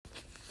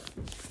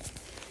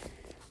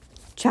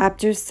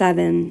Chapter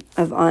 7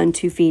 of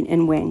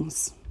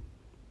On2Feet&Wings.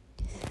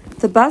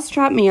 The bus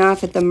dropped me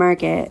off at the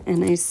market,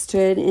 and I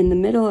stood in the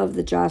middle of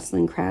the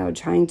jostling crowd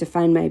trying to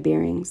find my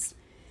bearings.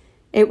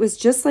 It was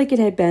just like it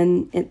had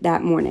been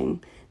that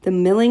morning. The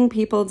milling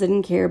people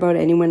didn't care about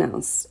anyone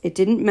else. It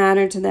didn't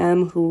matter to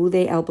them who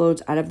they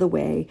elbowed out of the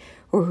way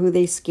or who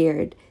they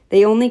scared.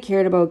 They only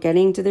cared about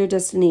getting to their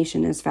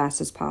destination as fast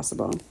as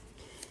possible.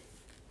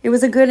 It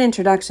was a good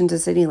introduction to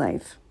city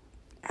life.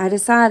 I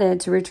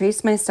decided to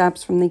retrace my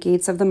steps from the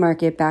gates of the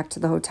market back to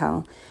the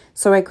hotel,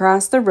 so I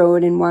crossed the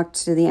road and walked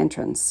to the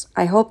entrance.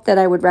 I hoped that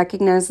I would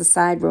recognize the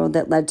side road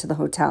that led to the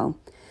hotel.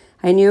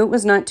 I knew it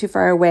was not too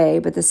far away,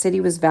 but the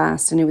city was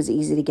vast and it was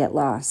easy to get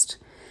lost.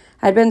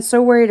 I'd been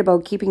so worried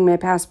about keeping my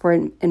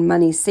passport and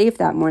money safe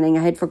that morning,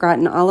 I had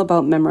forgotten all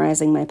about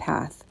memorizing my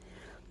path.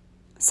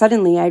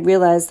 Suddenly, I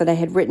realized that I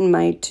had written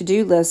my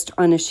to-do list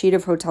on a sheet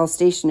of hotel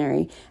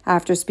stationery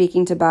after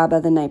speaking to Baba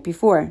the night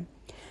before.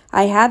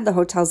 I had the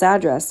hotel's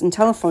address and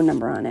telephone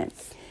number on it,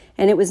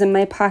 and it was in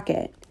my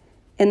pocket.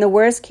 In the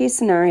worst-case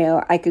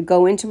scenario, I could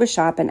go into a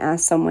shop and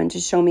ask someone to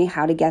show me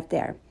how to get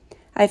there.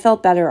 I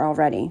felt better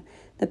already.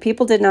 The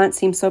people did not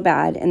seem so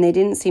bad, and they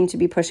didn't seem to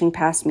be pushing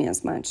past me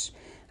as much.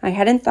 I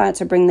hadn't thought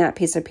to bring that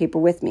piece of paper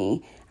with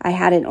me. I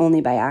had it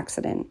only by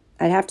accident.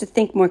 I'd have to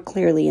think more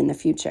clearly in the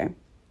future.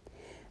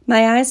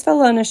 My eyes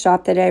fell on a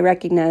shop that I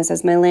recognized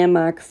as my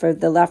landmark for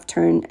the left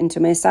turn into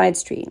my side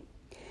street.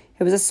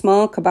 It was a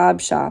small kebab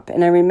shop,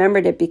 and I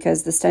remembered it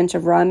because the stench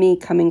of raw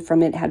meat coming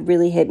from it had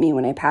really hit me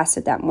when I passed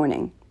it that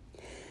morning.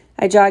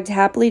 I jogged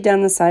happily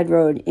down the side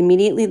road.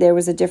 Immediately there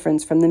was a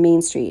difference from the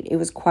main street. It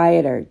was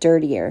quieter,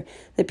 dirtier.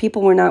 The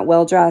people were not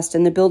well dressed,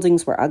 and the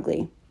buildings were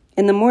ugly.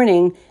 In the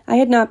morning, I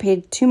had not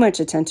paid too much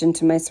attention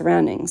to my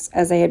surroundings,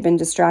 as I had been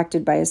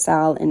distracted by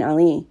Asal and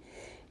Ali.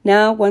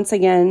 Now, once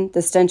again,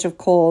 the stench of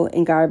coal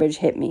and garbage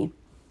hit me.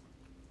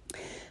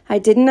 I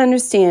didn't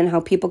understand how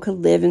people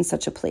could live in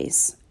such a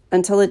place,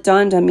 until it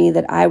dawned on me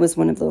that I was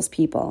one of those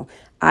people.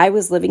 I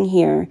was living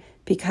here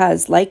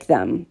because, like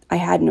them, I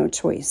had no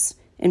choice.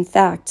 In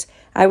fact,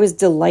 I was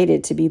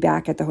delighted to be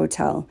back at the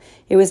hotel.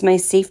 It was my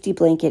safety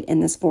blanket in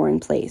this foreign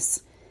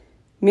place.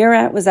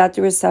 Murat was at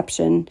the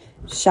reception,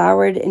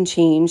 showered and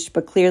changed,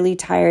 but clearly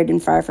tired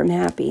and far from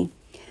happy.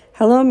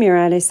 "Hello,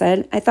 Murat," I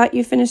said. "I thought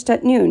you finished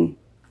at noon."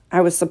 "I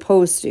was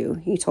supposed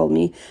to," he told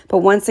me, "but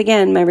once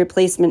again, my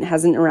replacement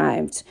hasn't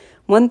arrived.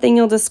 One thing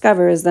you'll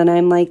discover is that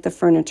I'm like the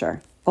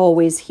furniture.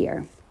 Always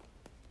here."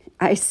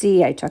 "I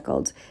see," I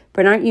chuckled.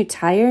 "But aren't you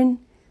tired?"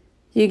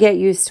 "You get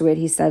used to it,"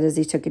 he said as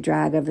he took a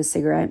drag of his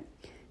cigarette.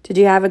 "Did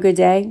you have a good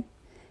day?"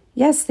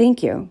 "Yes,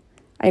 thank you."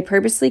 I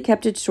purposely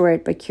kept it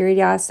short, but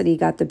curiosity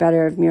got the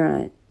better of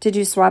Murat. "Did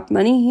you swap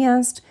money?" he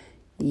asked.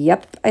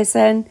 "Yep," I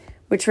said.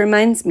 "Which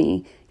reminds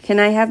me, can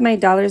I have my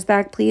dollars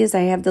back, please?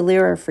 I have the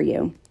lira for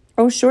you."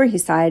 "Oh, sure," he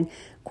sighed.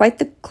 "Quite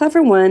the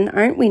clever one,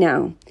 aren't we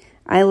now?"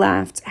 I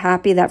laughed,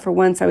 happy that for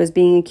once I was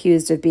being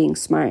accused of being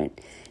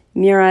smart.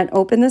 Murat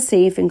opened the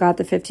safe and got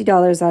the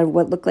 $50 out of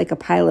what looked like a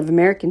pile of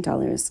American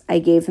dollars. I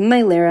gave him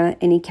my lira,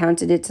 and he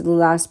counted it to the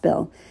last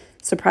bill.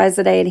 Surprised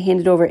that I had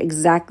handed over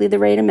exactly the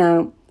right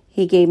amount,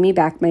 he gave me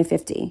back my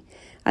 50.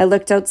 I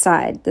looked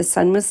outside. The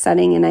sun was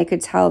setting, and I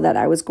could tell that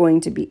it was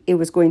going to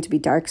be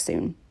dark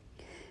soon.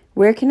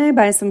 "Where can I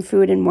buy some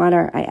food and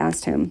water?" I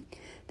asked him.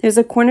 "There's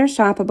a corner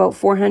shop about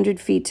 400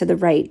 feet to the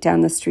right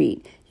down the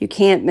street. You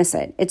can't miss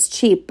it. It's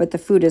cheap, but the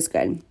food is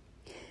good."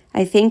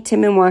 I thanked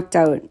him and walked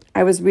out.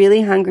 I was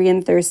really hungry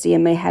and thirsty,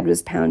 and my head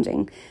was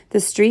pounding. The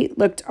street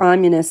looked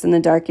ominous in the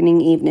darkening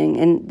evening,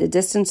 and the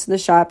distance to the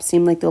shop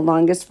seemed like the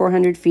longest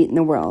 400 feet in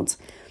the world.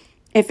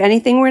 If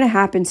anything were to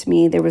happen to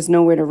me, there was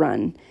nowhere to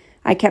run.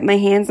 I kept my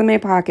hands in my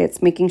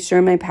pockets, making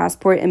sure my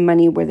passport and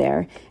money were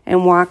there,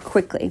 and walked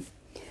quickly.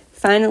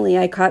 Finally,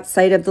 I caught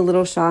sight of the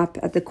little shop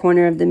at the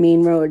corner of the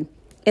main road.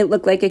 It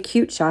looked like a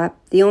cute shop,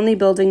 the only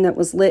building that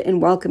was lit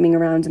and welcoming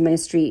around in my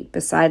street,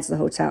 besides the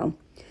hotel.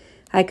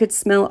 I could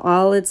smell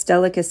all its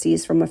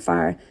delicacies from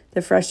afar,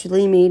 the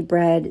freshly made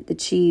bread, the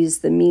cheese,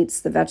 the meats,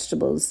 the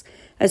vegetables.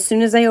 As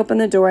soon as I opened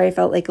the door, I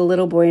felt like a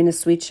little boy in a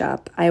sweet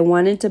shop. I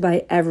wanted to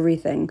buy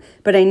everything,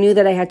 but I knew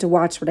that I had to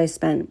watch what I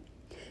spent.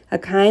 A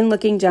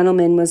kind-looking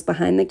gentleman was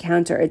behind the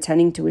counter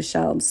attending to his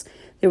shelves.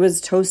 There was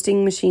a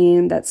toasting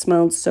machine that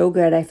smelled so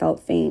good I felt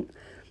faint.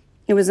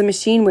 It was a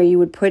machine where you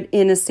would put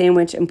in a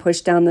sandwich and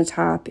push down the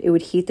top. It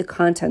would heat the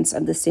contents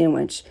of the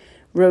sandwich.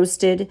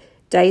 Roasted,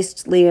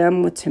 diced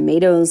lamb with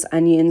tomatoes,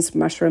 onions,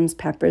 mushrooms,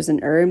 peppers, and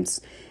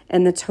herbs,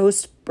 and the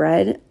toast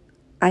bread.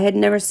 I had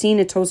never seen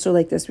a toaster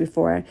like this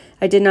before.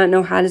 I did not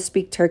know how to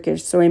speak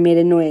Turkish, so I made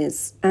a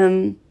noise,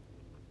 and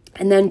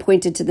then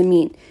pointed to the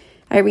meat.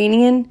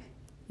 "Iranian?"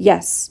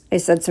 "Yes," I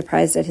said,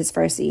 surprised at his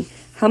Farsi.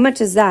 "How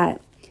much is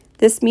that?"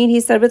 "This meat," he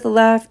said with a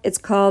laugh, "it's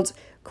called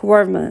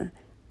korma.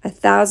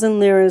 1,000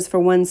 liras for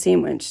one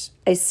sandwich."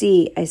 "I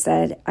see," I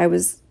said. I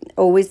was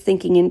always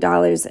thinking in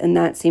dollars, and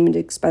that seemed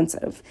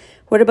expensive.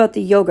 "What about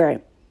the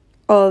yogurt?"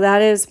 "Oh,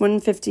 that is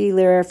 150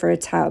 lira for a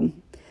tub."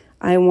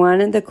 I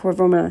wanted the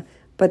korma,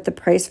 but the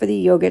price for the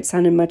yogurt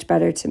sounded much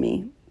better to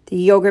me. The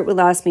yogurt would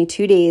last me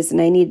 2 days,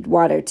 and I needed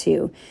water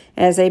too,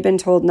 as I'd been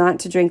told not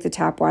to drink the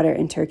tap water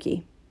in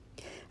Turkey.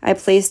 I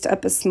placed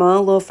up a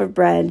small loaf of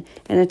bread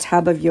and a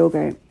tub of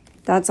yogurt.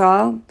 That's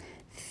all?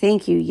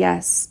 Thank you,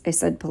 yes, I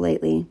said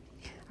politely.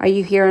 Are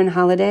you here on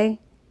holiday?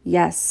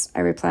 Yes, I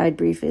replied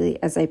briefly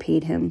as I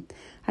paid him.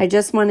 I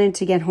just wanted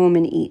to get home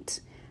and eat.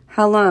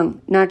 How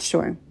long? Not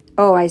sure.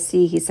 Oh, I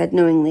see, he said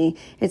knowingly.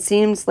 It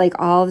seems like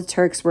all the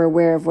Turks were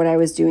aware of what I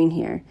was doing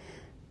here.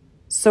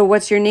 So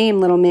what's your name,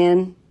 little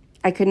man?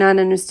 I could not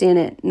understand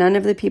it. None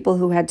of the people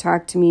who had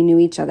talked to me knew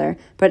each other,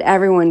 but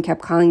everyone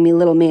kept calling me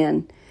little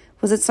man.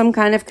 Was it some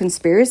kind of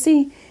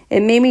conspiracy?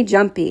 It made me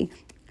jumpy,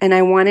 and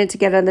I wanted to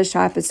get out of the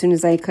shop as soon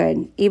as I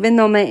could, even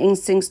though my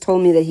instincts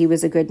told me that he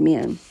was a good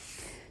man.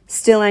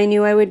 Still, I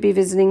knew I would be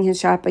visiting his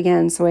shop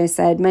again, so I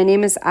said, My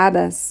name is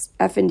Abbas,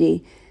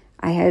 Effendi.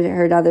 I had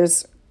heard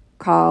others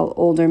call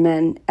older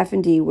men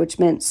Effendi, which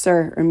meant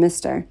sir or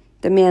mister.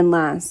 The man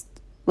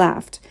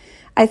laughed.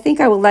 I think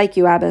I will like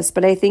you, Abbas,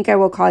 but I think I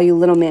will call you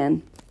little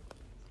man.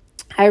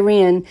 I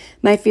ran,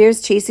 my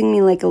fears chasing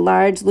me like a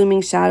large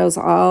looming shadows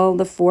all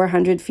the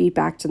 400 feet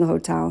back to the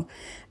hotel.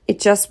 It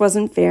just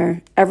wasn't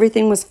fair.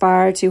 Everything was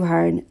far too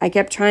hard. I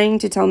kept trying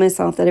to tell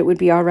myself that it would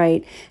be all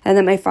right and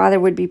that my father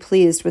would be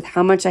pleased with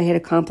how much I had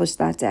accomplished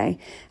that day.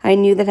 I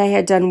knew that I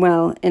had done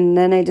well, and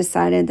then I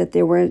decided that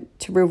there were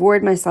to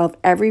reward myself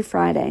every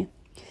Friday,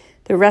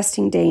 the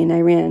resting day in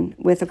Iran,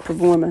 with a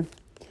shawarma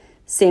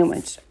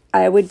sandwich.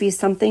 It would be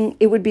something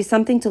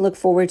to look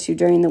forward to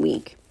during the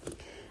week.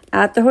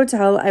 At the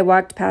hotel, I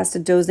walked past a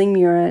dozing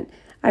Murat.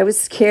 I was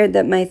scared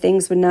that my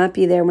things would not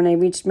be there when I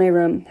reached my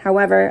room.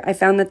 However, I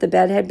found that the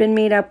bed had been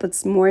made up with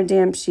some more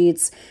damp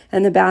sheets,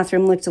 and the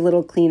bathroom looked a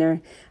little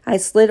cleaner. I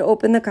slid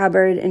open the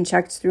cupboard and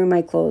checked through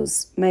my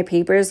clothes. My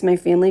papers, my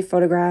family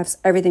photographs,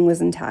 everything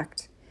was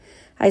intact.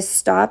 I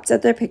stopped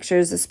at the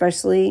pictures,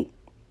 especially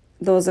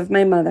those of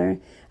my mother.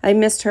 I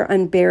missed her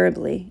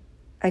unbearably.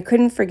 I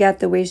couldn't forget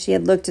the way she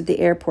had looked at the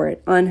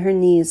airport, on her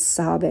knees,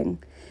 sobbing.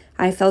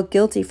 I felt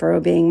guilty for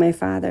obeying my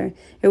father.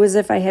 It was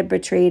as if I had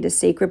betrayed a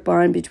sacred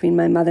bond between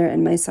my mother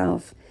and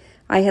myself.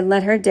 I had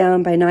let her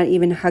down by not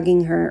even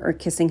hugging her or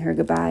kissing her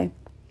goodbye.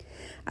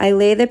 I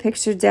lay the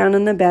pictures down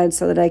on the bed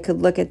so that I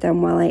could look at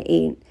them while I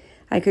ate.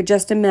 I could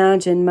just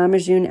imagine Mama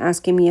June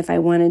asking me if I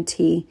wanted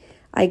tea.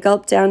 I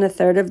gulped down a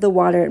third of the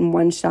water in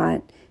one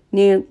shot,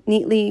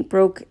 neatly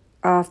broke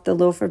off the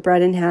loaf of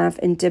bread in half,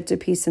 and dipped a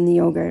piece in the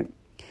yogurt.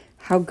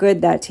 How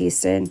good that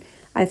tasted.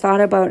 I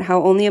thought about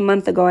how only a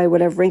month ago I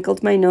would have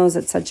wrinkled my nose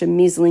at such a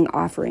measly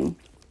offering.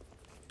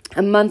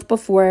 A month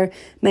before,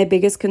 my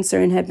biggest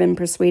concern had been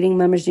persuading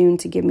Mama June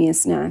to give me a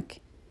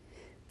snack.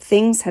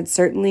 Things had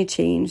certainly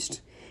changed.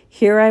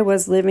 Here I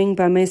was living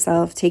by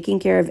myself, taking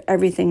care of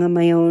everything on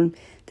my own.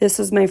 This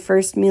was my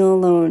first meal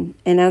alone,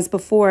 and as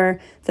before,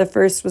 the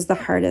first was the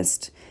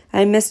hardest.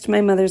 I missed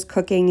my mother's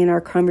cooking and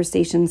our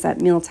conversations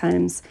at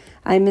mealtimes.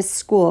 I missed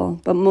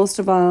school, but most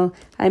of all,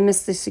 I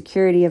missed the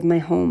security of my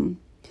home.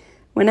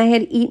 When I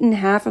had eaten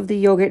half of the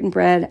yogurt and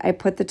bread, I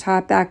put the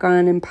top back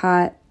on the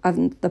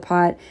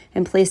pot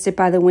and placed it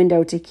by the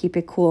window to keep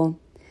it cool.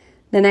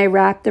 Then I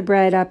wrapped the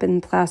bread up in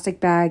a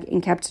plastic bag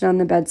and kept it on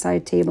the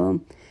bedside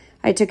table.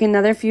 I took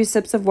another few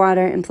sips of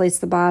water and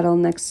placed the bottle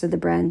next to the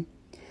bread.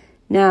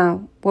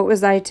 Now, what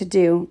was I to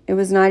do? It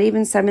was not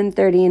even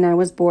 7:30 and I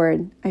was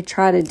bored. I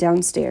trotted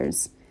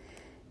downstairs.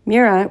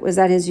 Murat was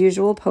at his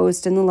usual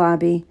post in the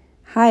lobby.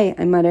 Hi,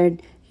 I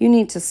muttered. You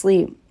need to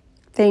sleep.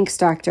 Thanks,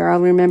 doctor. I'll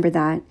remember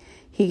that.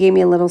 He gave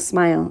me a little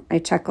smile. I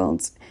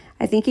chuckled.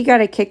 I think he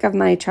got a kick of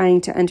my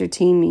trying to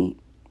entertain me.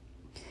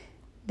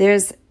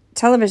 There's a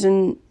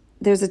television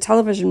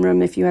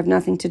room if you have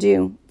nothing to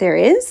do. There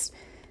is?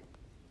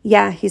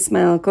 Yeah, he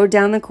smiled. Go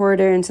down the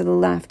corridor and to the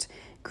left.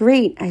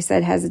 Great, I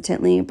said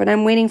hesitantly, but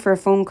I'm waiting for a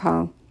phone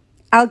call.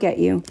 I'll get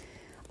you.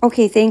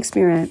 Okay, thanks,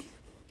 Murat.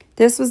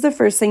 This was the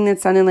first thing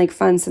that sounded like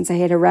fun since I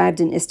had arrived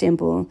in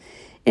Istanbul.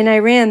 In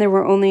Iran, there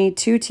were only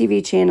 2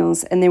 TV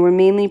channels, and they were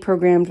mainly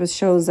programmed with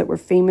shows that were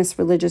famous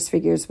religious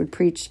figures would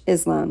preach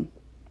Islam.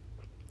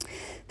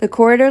 The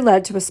corridor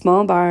led to a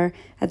small bar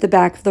at the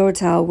back of the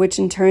hotel, which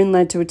in turn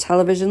led to a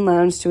television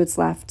lounge to its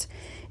left.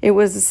 It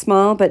was a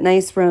small but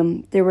nice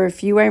room. There were a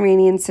few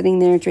Iranians sitting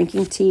there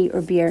drinking tea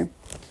or beer.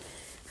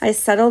 I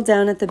settled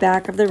down at the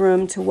back of the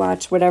room to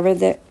watch whatever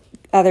the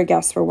other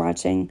guests were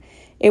watching.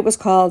 It was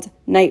called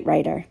Knight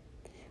Rider.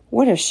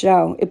 What a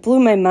show. It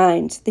blew my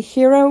mind. The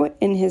hero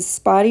in his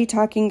spotty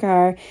talking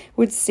car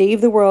would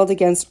save the world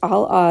against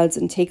all odds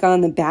and take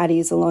on the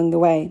baddies along the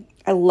way.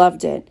 I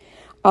loved it.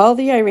 All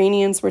the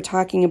Iranians were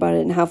talking about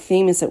it and how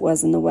famous it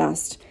was in the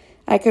West.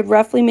 I could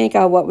roughly make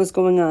out what was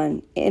going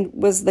on. It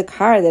was the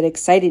car that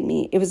excited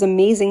me. It was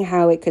amazing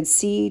how it could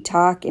see,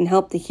 talk, and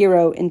help the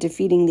hero in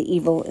defeating the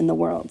evil in the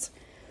world.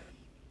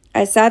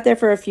 I sat there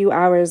for a few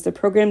hours. The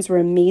programs were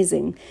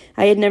amazing.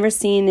 I had never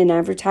seen an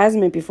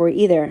advertisement before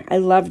either. I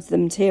loved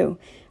them too.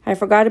 I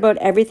forgot about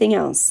everything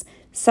else.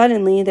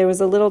 Suddenly, there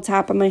was a little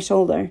tap on my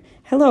shoulder.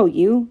 Hello,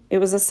 you. It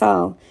was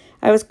Asal.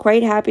 I was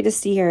quite happy to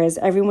see her as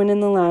everyone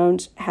in the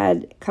lounge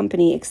had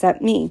company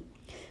except me.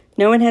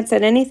 No one had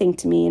said anything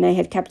to me, and I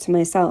had kept to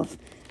myself.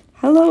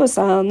 Hello,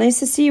 Asal. Nice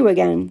to see you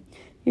again.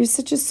 You're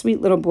such a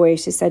sweet little boy,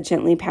 she said,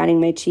 gently patting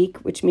my cheek,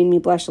 which made me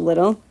blush a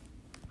little.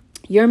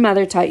 Your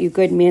mother taught you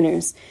good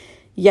manners.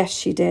 Yes,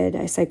 she did,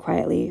 I said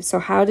quietly. So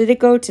how did it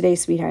go today,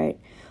 sweetheart?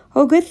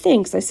 Oh, good,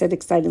 thanks, I said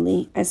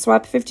excitedly. I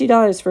swapped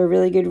 $50 for a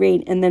really good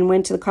rate and then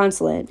went to the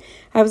consulate.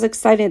 I was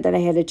excited that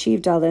I had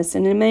achieved all this,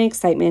 and in my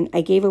excitement,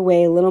 I gave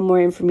away a little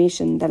more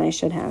information than I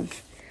should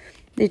have.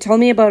 They told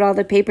me about all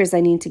the papers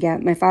I need to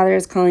get. My father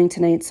is calling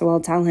tonight, so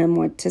I'll tell him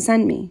what to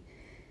send me.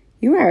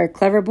 You are a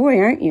clever boy,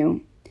 aren't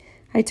you?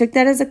 I took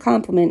that as a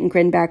compliment and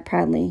grinned back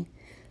proudly.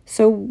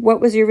 So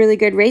what was your really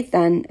good rate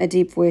then? A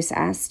deep voice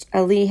asked.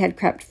 Ali had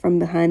crept from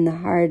behind the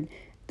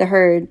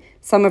herd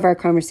some of our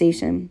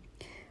conversation.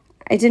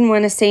 I didn't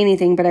want to say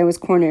anything, but I was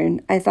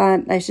cornered. I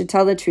thought I should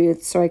tell the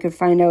truth so I could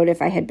find out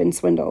if I had been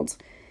swindled.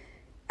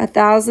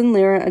 1,000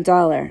 lira a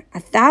dollar.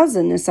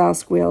 1,000, Asal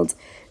squealed.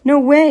 No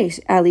way,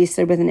 Ali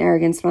said with an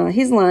arrogant smile.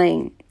 He's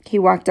lying. He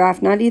walked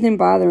off, not even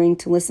bothering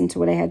to listen to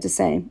what I had to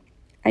say.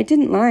 I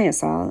didn't lie,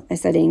 Asal, I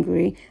said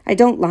angrily. I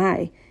don't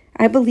lie.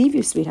 I believe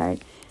you, sweetheart.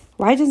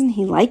 Why doesn't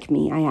he like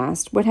me? I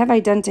asked. What have I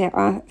done to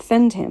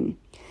offend him?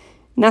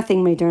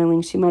 Nothing, my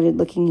darling, she muttered,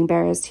 looking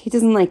embarrassed. He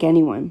doesn't like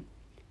anyone.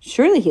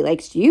 Surely he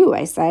likes you,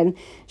 I said.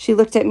 She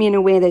looked at me in a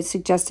way that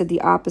suggested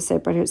the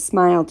opposite, but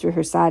smiled through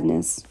her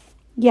sadness.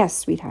 Yes,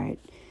 sweetheart.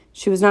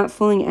 She was not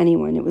fooling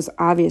anyone. It was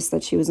obvious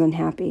that she was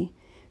unhappy.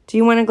 Do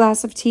you want a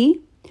glass of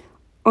tea?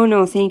 Oh,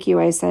 no, thank you,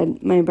 I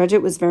said. My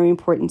budget was very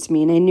important to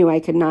me, and I knew I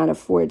could not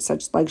afford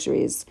such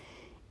luxuries.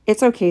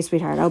 It's okay,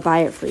 sweetheart. I'll buy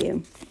it for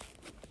you.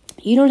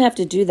 You don't have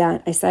to do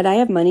that, I said. I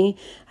have money.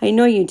 I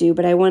know you do,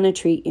 but I want to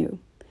treat you.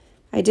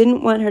 I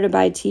didn't want her to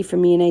buy tea for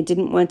me, and I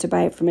didn't want to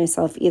buy it for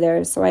myself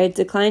either, so I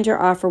declined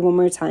her offer one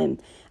more time.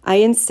 I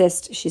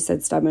insist, she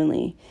said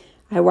stubbornly.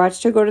 I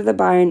watched her go to the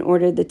bar and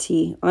ordered the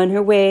tea. On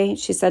her way,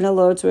 she said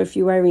hello to a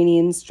few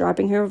Iranians,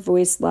 dropping her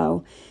voice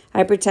low.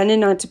 I pretended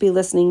not to be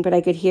listening, but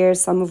I could hear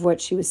some of what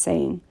she was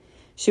saying.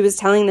 She was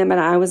telling them that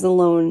I was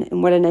alone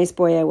and what a nice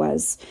boy I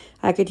was.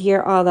 I could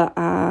hear all the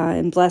ah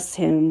and bless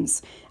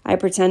hymns. I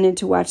pretended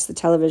to watch the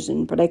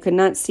television, but I could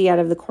not see out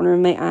of the corner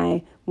of my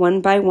eye. One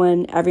by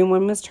one,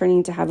 everyone was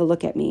turning to have a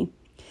look at me.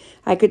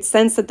 I could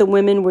sense that the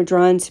women were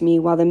drawn to me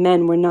while the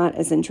men were not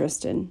as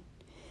interested.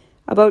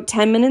 About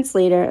 10 minutes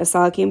later,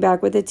 Asal came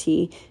back with the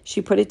tea.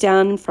 She put it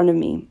down in front of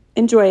me.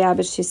 Enjoy,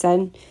 Abbas, she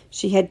said.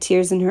 She had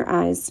tears in her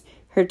eyes.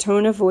 Her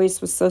tone of voice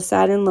was so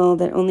sad and low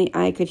that only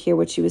I could hear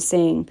what she was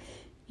saying.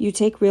 You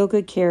take real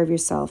good care of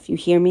yourself. You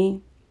hear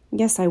me?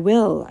 Yes, I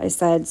will, I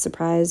said,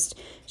 surprised.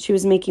 She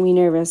was making me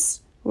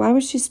nervous. Why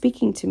was she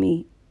speaking to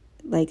me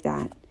like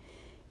that?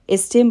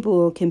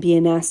 Istanbul can be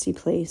a nasty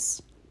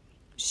place.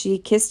 She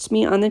kissed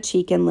me on the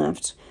cheek and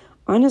left.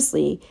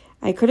 Honestly,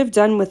 I could have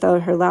done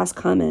without her last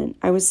comment.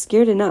 I was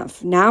scared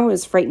enough. Now I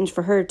was frightened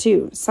for her,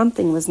 too.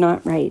 Something was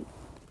not right.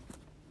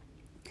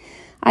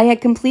 I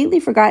had completely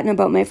forgotten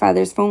about my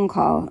father's phone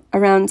call.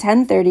 Around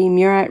 10:30,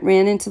 Murat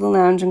ran into the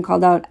lounge and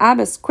called out,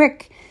 Abbas,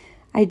 quick!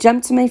 I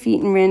jumped to my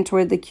feet and ran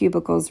toward the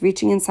cubicles,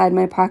 reaching inside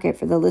my pocket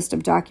for the list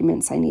of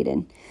documents I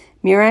needed.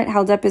 Murat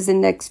held up his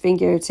index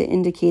finger to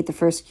indicate the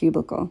first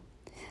cubicle.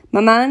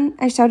 Maman,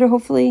 I shouted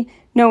hopefully.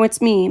 No,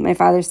 it's me, my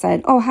father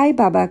said. Oh, hi,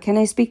 Baba. Can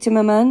I speak to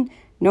Maman?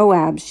 No,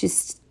 Abs.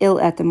 She's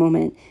ill at the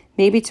moment.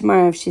 Maybe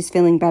tomorrow if she's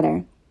feeling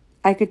better.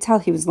 I could tell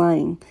he was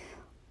lying.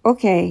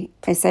 Okay,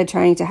 I said,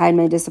 trying to hide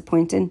my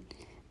disappointment.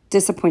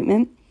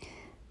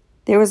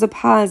 There was a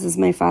pause as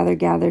my father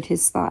gathered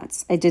his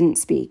thoughts. I didn't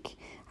speak.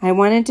 I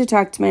wanted to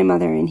talk to my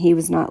mother, and he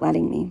was not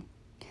letting me.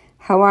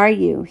 How are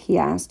you? He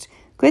asked.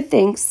 Good,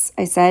 thanks,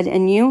 I said.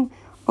 And you?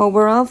 Oh,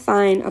 we're all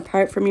fine,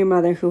 apart from your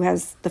mother who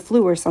has the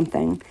flu or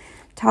something.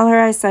 Tell her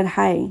I said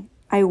hi.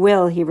 I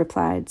will, he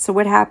replied. So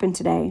what happened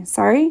today?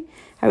 Sorry?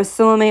 I was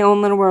still in my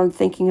own little world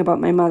thinking about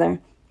my mother.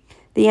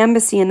 The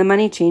embassy and the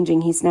money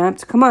changing, he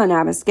snapped. Come on,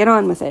 Abbas, get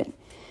on with it.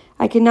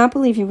 I could not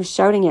believe he was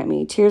shouting at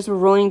me. Tears were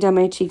rolling down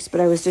my cheeks, but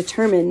I was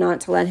determined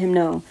not to let him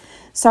know.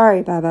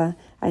 Sorry, Baba,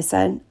 I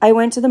said. I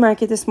went to the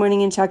market this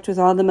morning and checked with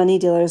all the money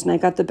dealers, and I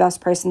got the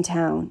best price in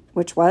town,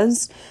 which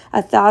was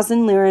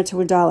 1,000 lira to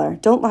 $1.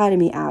 Don't lie to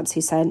me, Abs,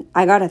 he said.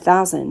 I got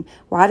 1,000.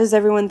 Why does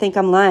everyone think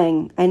I'm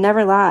lying? I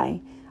never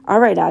lie. All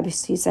right,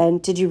 Abs, he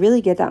said. Did you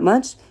really get that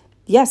much?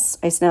 Yes,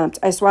 I snapped.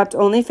 I swapped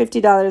only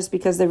 $50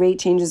 because the rate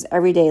changes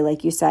every day,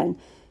 like you said.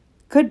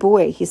 Good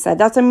boy, he said.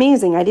 That's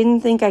amazing. I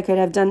didn't think I could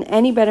have done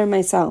any better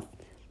myself.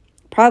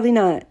 Probably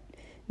not.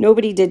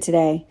 Nobody did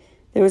today.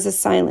 There was a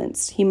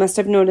silence. He must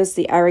have noticed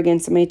the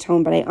arrogance in my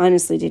tone, but I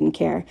honestly didn't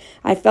care.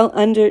 I felt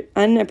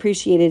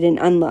unappreciated and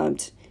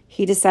unloved.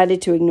 He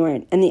decided to ignore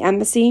it. And the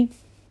embassy?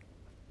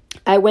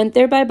 I went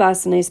there by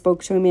bus and I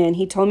spoke to a man.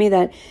 He told me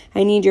that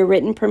I need your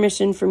written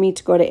permission for me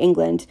to go to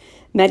England.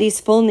 Mehdi's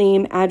full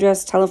name,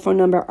 address, telephone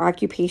number,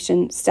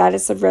 occupation,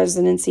 status of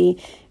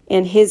residency,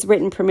 and his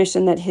written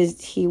permission that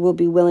he will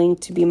be willing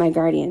to be my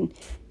guardian.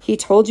 He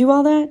told you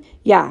all that?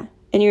 Yeah.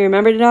 And you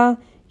remembered it all?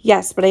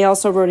 Yes, but I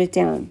also wrote it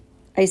down.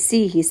 I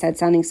see, he said,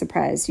 sounding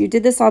surprised. You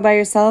did this all by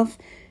yourself?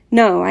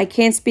 No, I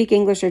can't speak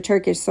English or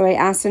Turkish, so I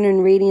asked an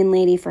Iranian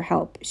lady for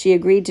help. She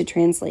agreed to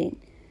translate.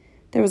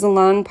 There was a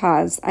long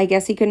pause. I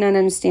guess he could not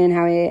understand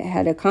how I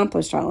had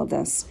accomplished all of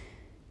this.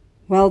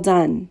 Well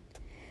done.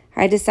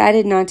 I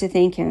decided not to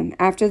thank him.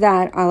 After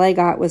that, all I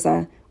got was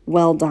a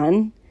well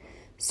done.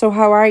 So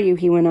how are you?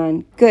 He went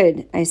on.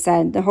 Good, I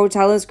said. The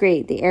hotel is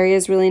great. The area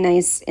is really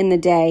nice in the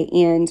day,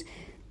 and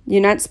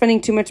you're not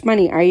spending too much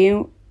money, are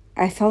you?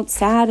 I felt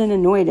sad and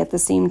annoyed at the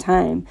same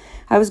time.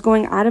 I was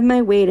going out of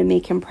my way to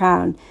make him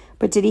proud,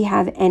 but did he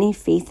have any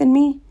faith in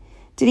me?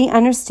 Did he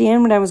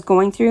understand what I was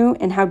going through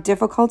and how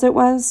difficult it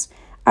was?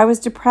 I was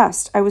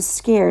depressed, I was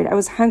scared, I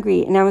was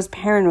hungry, and I was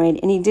paranoid,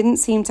 and he didn't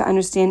seem to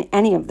understand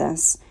any of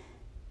this.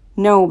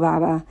 No,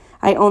 Baba.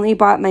 I only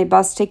bought my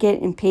bus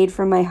ticket and paid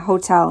for my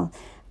hotel.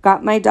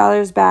 Got my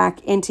dollars back,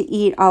 and to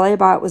eat, all I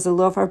bought was a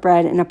loaf of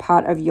bread and a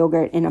pot of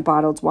yogurt and a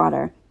bottled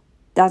water.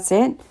 That's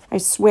it? I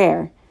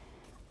swear.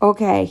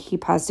 Okay, he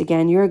paused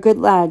again. You're a good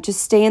lad.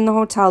 Just stay in the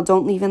hotel.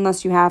 Don't leave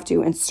unless you have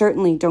to, and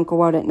certainly don't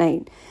go out at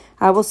night.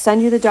 I will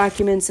send you the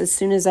documents as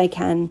soon as I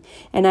can,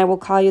 and I will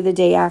call you the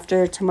day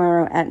after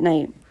tomorrow at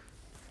night.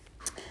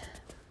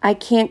 I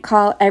can't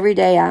call every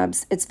day,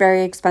 Abs. It's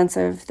very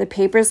expensive. The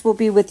papers will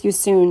be with you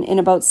soon, in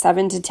about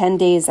 7 to 10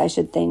 days, I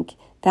should think.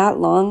 That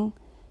long?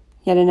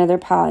 Yet another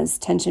pause.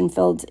 Tension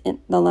filled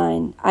the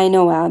line. I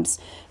know, Abs.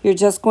 You're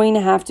just going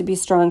to have to be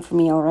strong for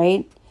me, all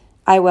right?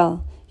 I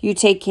will. You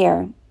take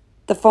care.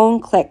 The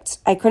phone clicked.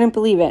 I couldn't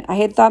believe it. I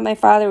had thought my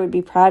father would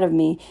be proud of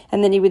me,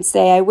 and then he would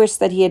say, I wished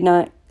that he had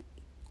not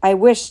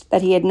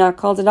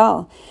called at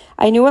all.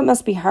 I knew it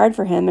must be hard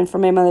for him and for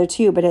my mother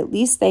too, but at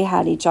least they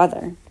had each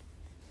other.